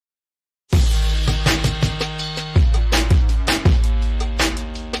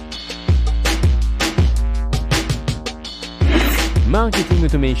Marketing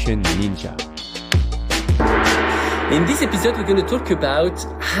Automation Ninja. In this episode, we're going to talk about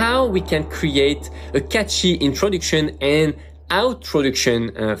how we can create a catchy introduction and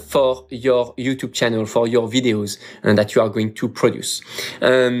outtroduction for your YouTube channel, for your videos that you are going to produce.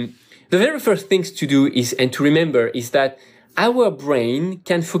 The very first things to do is, and to remember, is that our brain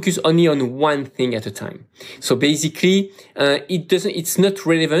can focus only on one thing at a time. So basically, it's not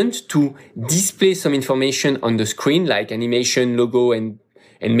relevant to display some information on the screen, like animation, logo, and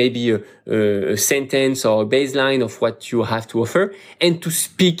maybe a sentence or a baseline of what you have to offer, and to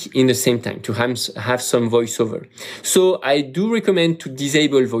speak in the same time, to have some voiceover. So I do recommend to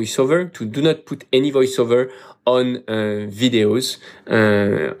disable voiceover, to do not put any voiceover on videos.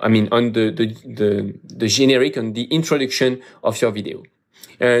 On the generic, on the introduction of your video.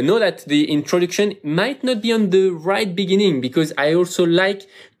 Know that the introduction might not be on the right beginning, because I also like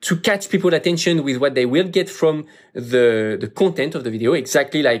to catch people's attention with what they will get from the content of the video,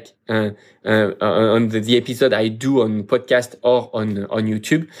 exactly like on the episode I do on podcast or on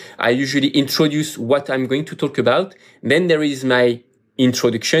YouTube. I usually introduce what I'm going to talk about. Then there is my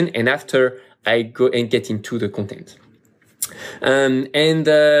introduction, and after I go and get into the content.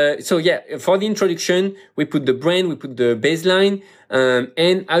 So for the introduction, we put the brand, we put the baseline,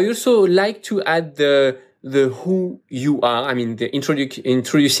 and I also like to add the who you are. The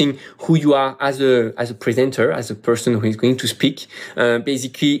introducing who you are as a presenter, as a person who is going to speak.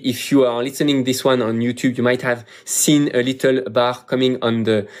 Basically, if you are listening this one on YouTube, you might have seen a little bar coming on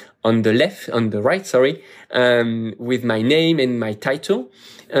the right, with my name and my title,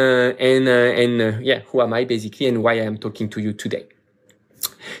 who am I basically, and why I am talking to you today.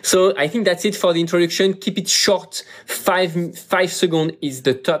 So I think that's it for the introduction. Keep it short. 5 seconds is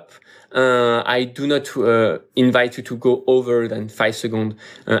the top. I do not invite you to go over than 5 seconds.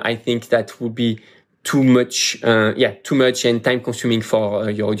 I think that would be too much and time consuming for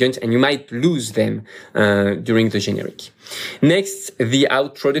your audience, and you might lose them during the generic. Next, the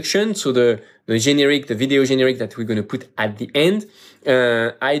outtroduction. So the video generic that we're going to put at the end.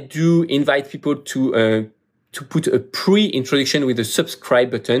 I do invite people to put a pre-introduction with a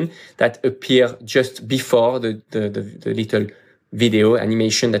subscribe button that appear just before the little video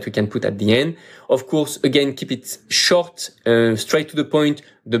animation that we can put at the end. Of course, again, keep it short, straight to the point,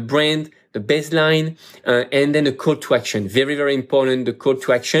 the brand, the baseline, and then a call to action. Very, very important, the call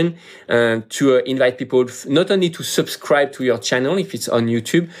to action, to invite people not only to subscribe to your channel if it's on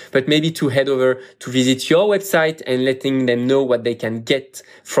YouTube, but maybe to head over to visit your website and letting them know what they can get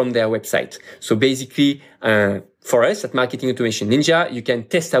from their website. So basically, for us at Marketing Automation Ninja, you can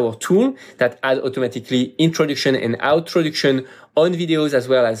test our tool that adds automatically introduction and outtroduction on videos as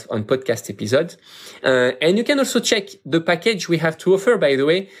well as on podcast episodes. And you can also check the package we have to offer, by the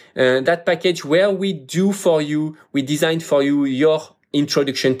way, that package where we designed for you your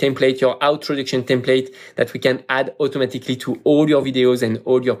introduction template, your outtroduction template that we can add automatically to all your videos and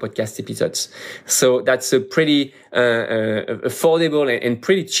all your podcast episodes. So that's a pretty affordable and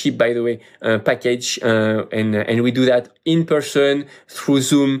pretty cheap, by the way, package. And we do that in person through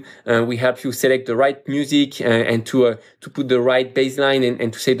Zoom. We help you select the right music and to put the right baseline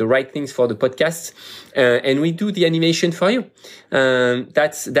and to say the right things for the podcasts. And we do the animation for you.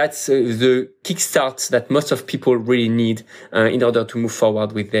 That's the kickstart that most of people really need in order to move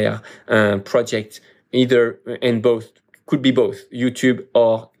forward with their project, either and both, could be both YouTube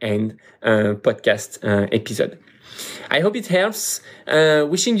and podcast episode. I hope it helps.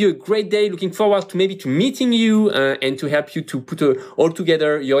 Wishing you a great day. Looking forward to maybe to meeting you and to help you to put all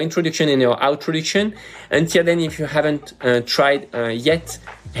together your introduction and your outtroduction. Until then, if you haven't tried yet,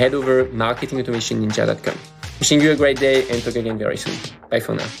 head over marketingautomationninja.com. Wishing you a great day and talk again very soon. Bye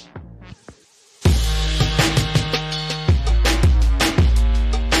for now.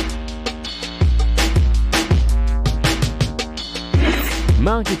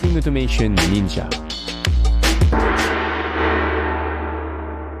 Marketing Automation Ninja.